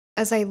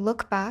as I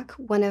look back,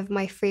 one of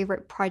my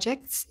favorite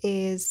projects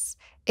is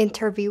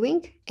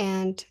interviewing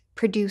and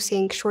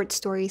producing short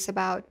stories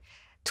about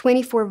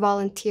 24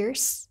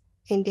 volunteers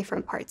in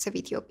different parts of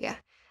Ethiopia.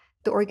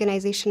 The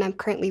organization I'm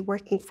currently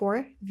working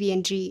for,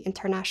 VNG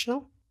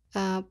International,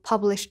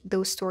 published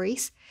those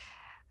stories.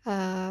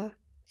 Uh,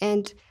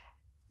 and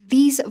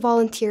these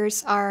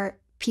volunteers are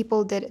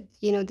people that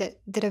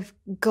have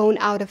gone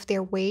out of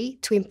their way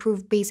to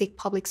improve basic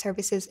public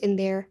services in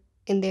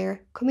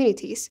their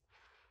communities.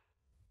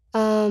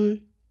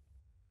 Um,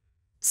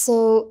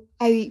 so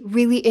I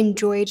really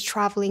enjoyed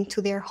traveling to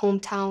their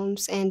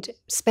hometowns and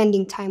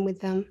spending time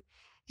with them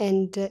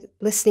and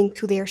listening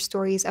to their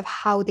stories of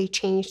how they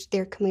changed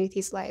their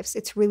communities' lives.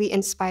 It's really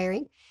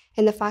inspiring.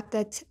 And the fact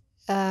that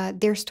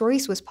their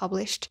stories was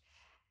published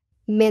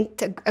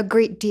meant a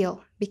great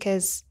deal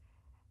because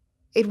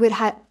it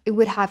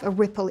would have a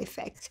ripple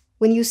effect.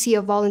 When you see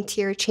a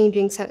volunteer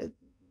changing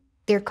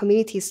their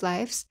communities'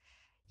 lives,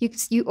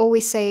 you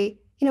always say,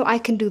 I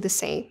can do the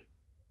same.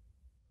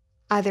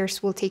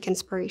 Others will take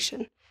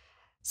inspiration.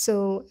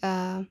 So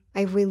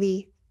I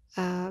really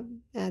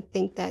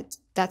think that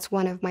that's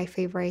one of my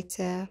favorite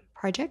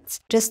projects.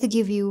 Just to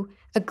give you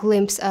a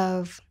glimpse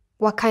of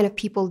what kind of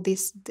people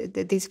these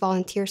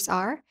volunteers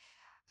are.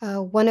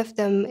 One of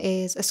them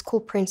is a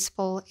school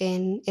principal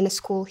in a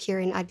school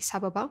here in Addis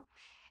Ababa.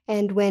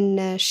 And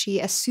when she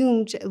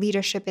assumed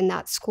leadership in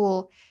that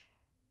school,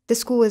 the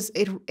school was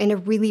in a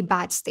really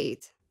bad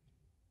state.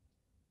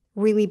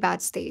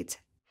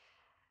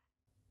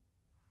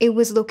 It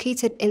was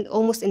located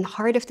almost in the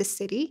heart of the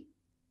city,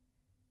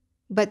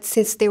 but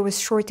since there was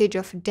shortage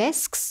of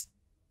desks,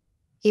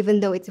 even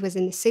though it was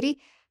in the city,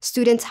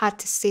 students had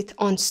to sit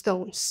on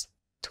stones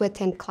to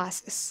attend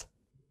classes.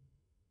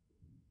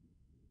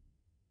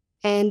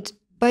 And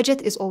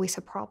budget is always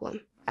a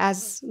problem,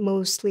 as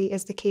mostly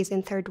is the case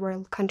in third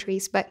world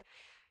countries, but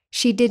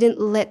she didn't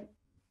let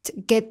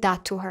get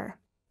that to her.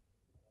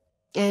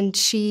 And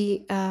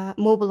she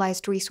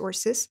mobilized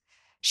resources.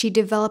 She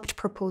developed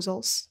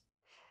proposals.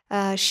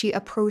 She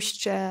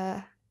approached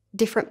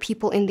different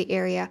people in the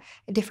area,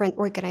 different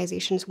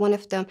organizations. One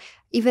of them,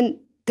 even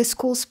the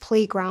school's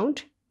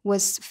playground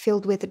was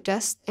filled with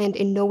dust and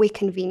in no way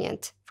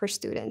convenient for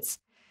students.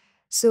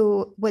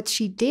 So what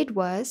she did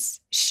was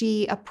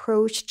she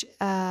approached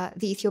the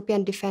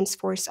Ethiopian Defense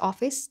Force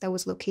office that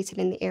was located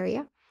in the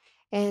area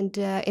and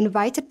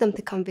invited them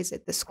to come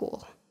visit the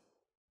school.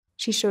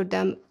 She showed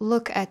them,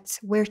 look at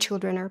where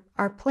children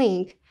are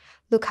playing.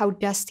 Look how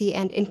dusty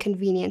and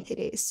inconvenient it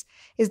is.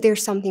 Is there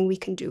something we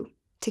can do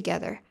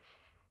together?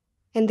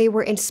 And they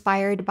were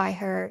inspired by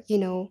her,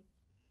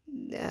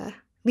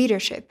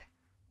 leadership.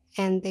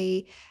 And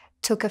they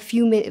took a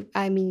few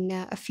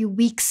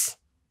weeks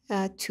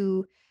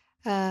to,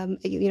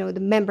 the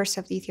members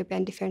of the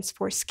Ethiopian Defense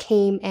Force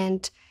came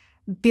and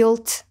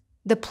built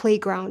the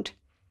playground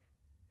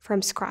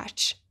from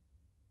scratch.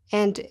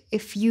 And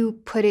if you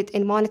put it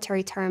in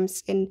monetary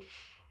terms,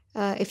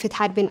 if it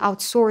had been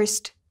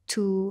outsourced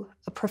to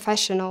a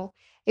professional,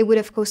 it would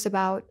have cost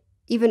about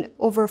even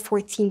over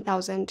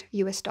 14,000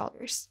 US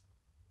dollars.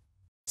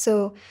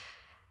 So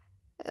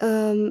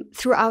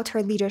throughout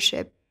her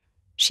leadership,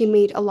 she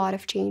made a lot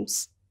of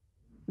changes.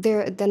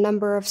 The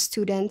number of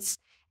students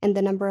and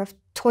the number of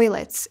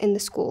toilets in the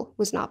school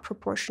was not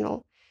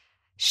proportional.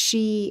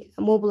 She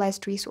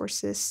mobilized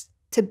resources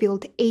to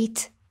build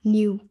 8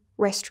 new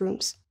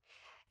restrooms.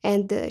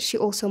 And she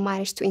also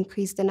managed to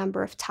increase the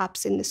number of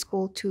taps in the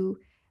school to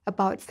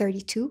about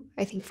 32,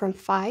 I think from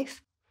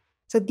 5.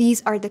 So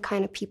these are the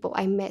kind of people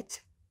I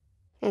met,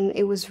 and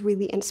it was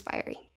really inspiring.